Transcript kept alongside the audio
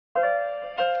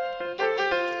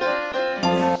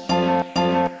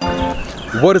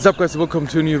What is up, guys? Welcome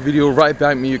to a new video. Right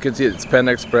behind me you can see it's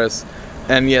Panda Express.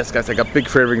 And yes, guys, I got big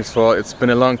cravings for it. It's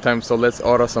been a long time, so let's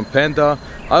order some Panda.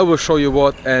 I will show you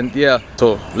what, and yeah,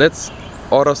 so let's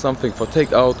order something for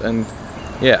takeout, and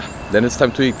yeah, then it's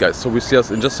time to eat, guys. So we see us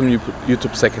in just some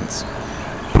YouTube seconds.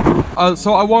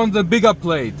 So I want the bigger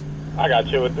plate. I got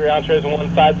you with 3 entrees on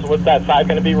one side. So what's that side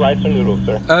going to be? Rice or noodles,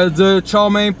 sir? The chow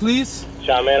mein, please.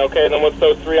 Chow mein, okay. Then what's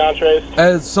those 3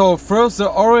 entrees? So first the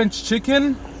orange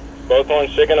chicken. Both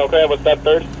orange chicken, okay. What's that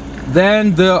third?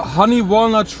 Then the honey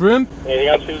walnut shrimp. Anything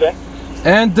else Tuesday?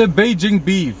 And the Beijing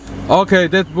beef. Okay,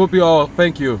 that will be all.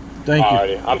 Thank you. Thank you.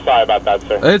 Alrighty. I'm sorry about that,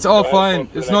 sir. It's all fine.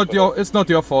 It's not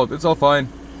your fault. It's all fine.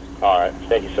 Alright.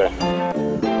 Thank you, sir.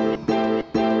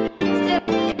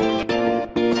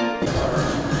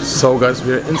 So guys,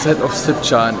 we're inside of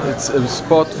SipCha, and it's a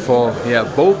spot for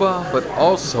boba, but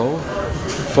also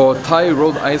for Thai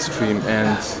rolled ice cream.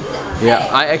 And yeah,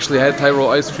 I actually had Thai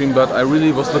rolled ice cream, but I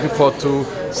really was looking forward to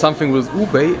something with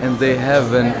ube, and they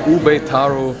have an ube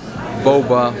taro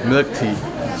boba milk tea.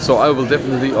 So I will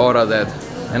definitely order that,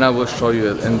 and I will show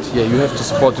you it. And yeah, you have to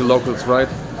support your locals, right?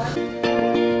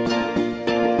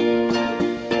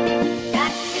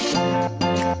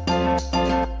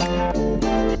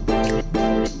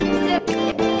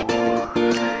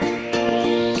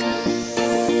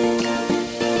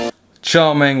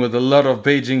 Chow mein with a lot of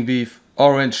Beijing beef,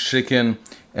 orange chicken,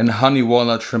 and honey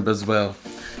walnut shrimp as well.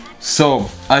 So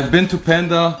I've been to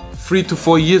Panda 3 to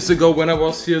 4 years ago when I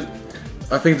was here,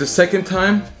 I think the second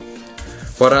time,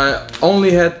 but I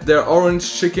only had their orange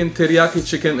chicken, teriyaki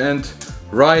chicken, and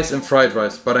rice and fried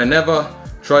rice, but I never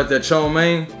tried their chow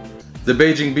mein, the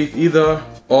Beijing beef either,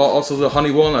 or also the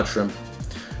honey walnut shrimp.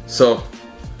 So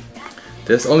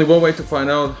there's only one way to find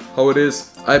out how it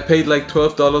is. I paid like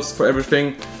 $12 for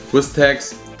everything with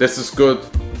tax. This is good.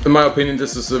 In my opinion,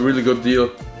 this is a really good deal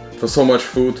for so much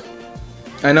food.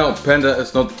 I know Panda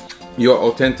is not your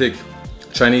authentic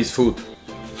Chinese food,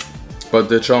 but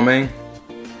the chow mein,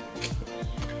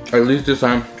 at least this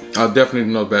time, are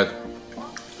definitely not bad.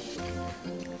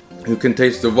 You can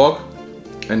taste the wok,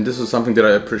 and this is something that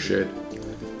I appreciate.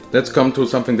 Let's come to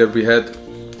something that we had,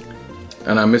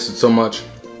 and I miss it so much.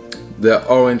 The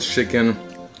orange chicken.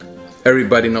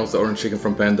 Everybody knows the orange chicken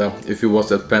from Panda, if you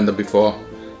was at Panda before.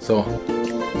 So,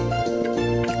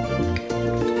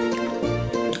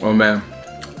 oh man,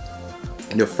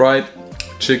 the fried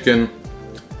chicken,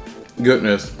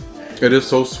 goodness, it is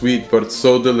so sweet, but it's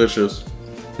so delicious.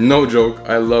 No joke,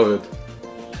 I love it.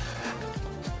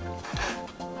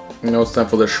 Now it's time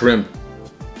for the shrimp.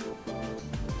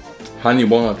 Honey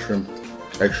walnut shrimp,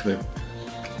 actually.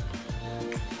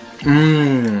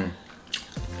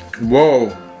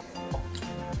 Whoa.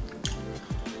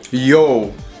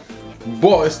 Yo,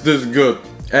 boy, is this good.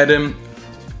 Adam,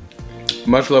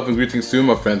 much love and greetings to you,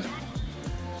 my friend.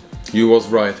 You was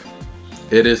right.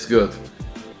 It is good.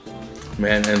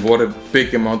 Man, and what a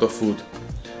big amount of food.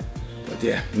 But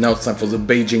yeah, now it's time for the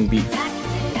Beijing beef.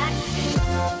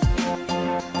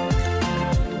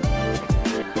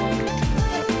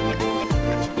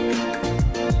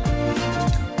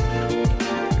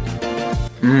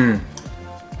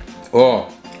 Oh,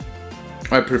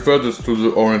 I prefer this to the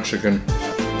orange chicken.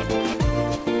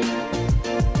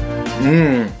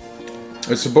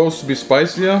 It's supposed to be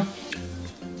spicier.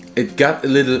 It got a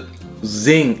little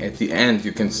zing at the end,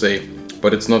 you can say,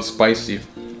 but it's not spicy.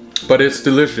 But it's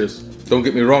delicious. Don't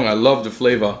get me wrong, I love the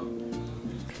flavor.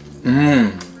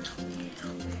 Man.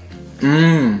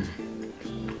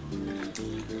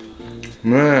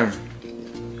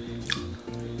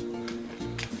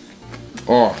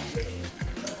 Oh.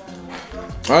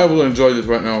 I will enjoy this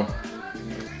right now.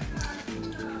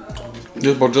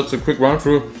 This was just a quick run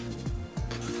through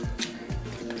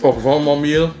of one more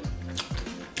meal.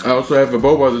 I also have a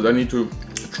boba that I need to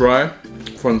try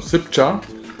from SipCha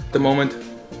at the moment.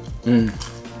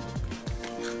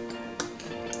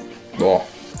 Oh.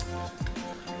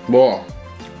 Oh.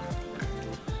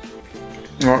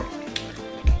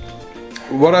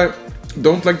 What I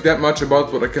don't like that much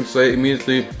about what I can say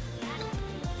immediately,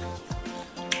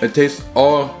 it tastes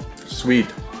all sweet.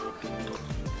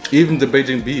 Even the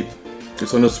Beijing beef,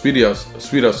 it's on the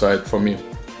sweeter side for me.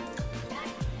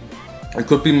 It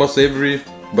could be more savory,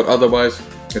 but otherwise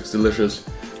it's delicious.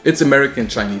 It's American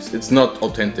Chinese, it's not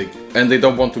authentic, and they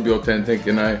don't want to be authentic.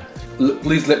 And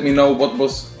please let me know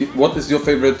what is your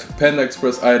favorite Panda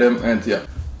Express item. And yeah.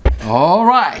 All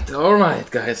right,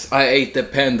 guys, I ate the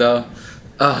Panda,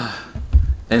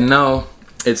 and now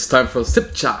it's time for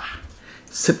SipCha.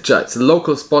 SipCha, it's a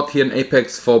local spot here in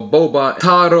Apex for boba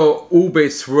taro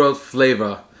ube swirl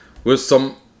flavor with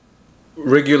some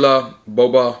regular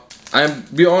boba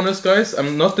be honest guys,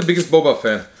 I'm not the biggest boba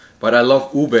fan, but I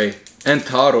love ube and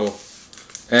taro.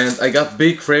 And I got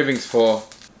big cravings for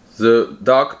the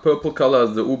dark purple color,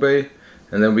 the ube,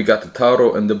 and then we got the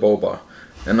taro and the boba.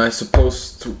 And I'm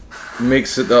supposed to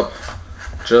mix it up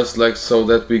just like so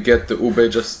that we get the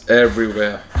ube just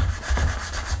everywhere.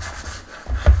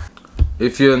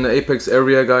 If you're in the Apex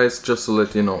area guys, just to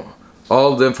let you know,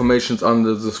 all the information's on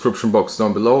the description box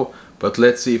down below, but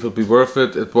let's see if it'll be worth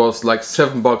it. It was like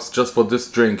 $7 just for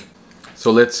this drink.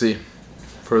 So let's see.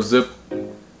 First zip.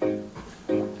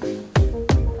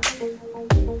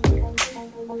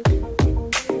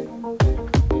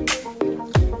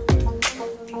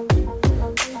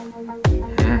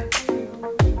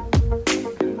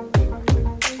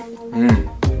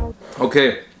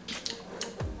 Okay.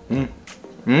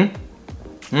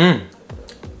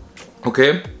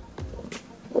 Okay.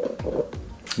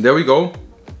 There we go.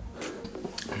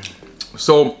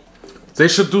 So they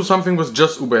should do something with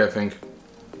just ube, I think.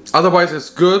 Otherwise it's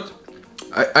good.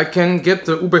 I can get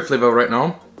the ube flavor right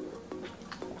now.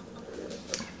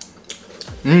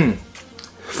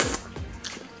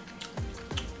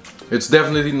 It's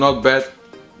definitely not bad,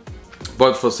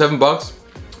 but for $7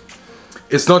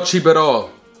 it's not cheap at all.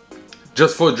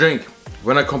 Just for a drink.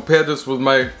 When I compare this with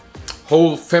my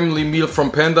whole family meal from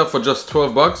Panda for just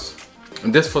 $12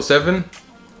 and this for $7.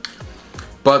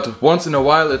 But once in a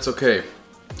while it's okay.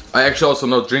 I actually also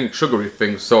not drink sugary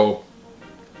things, so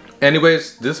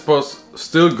anyways, this was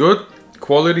still good.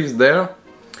 Quality is there.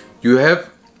 You have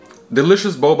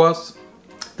delicious bobas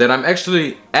that I'm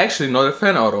actually not a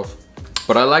fan out of,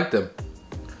 but I like them.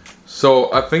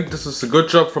 So I think this is a good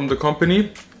job from the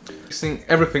company. Mixing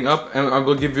everything up, and I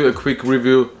will give you a quick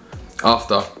review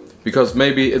after, because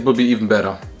maybe it will be even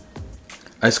better.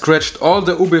 I scratched all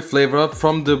the ube flavor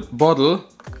from the bottle,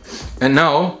 and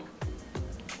now,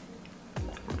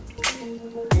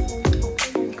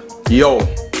 yo,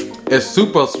 a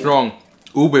super strong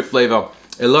ube flavor.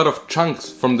 A lot of chunks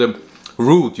from the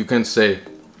root, you can say.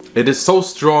 It is so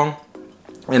strong,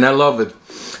 and I love it.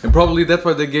 And probably that's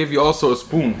why they gave you also a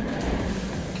spoon,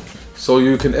 so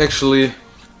you can actually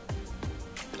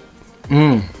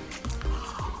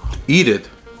eat it.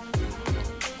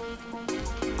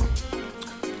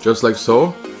 Just like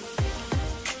so.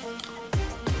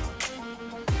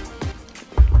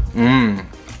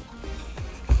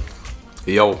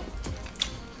 Yo.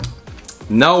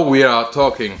 Now we are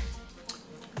talking.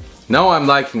 Now I'm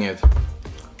liking it.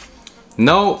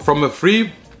 Now from a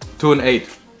 3 to an 8.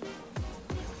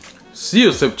 See you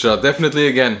SipCha, definitely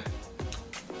again.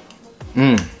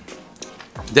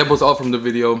 That was all from the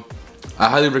video. I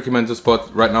highly recommend this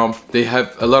spot right now. They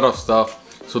have a lot of stuff,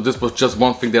 so this was just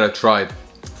one thing that I tried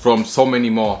from so many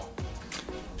more.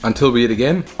 Until we eat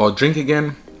again or drink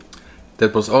again,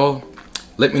 that was all.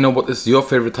 Let me know what is your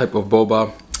favorite type of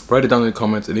boba. Write it down in the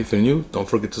comments, and if you're new, don't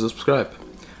forget to subscribe.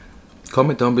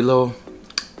 Comment down below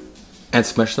and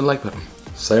smash the like button.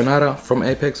 Sayonara from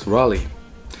Apex Raleigh,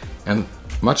 and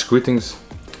much greetings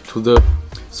to the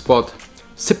spot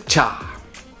SipCha.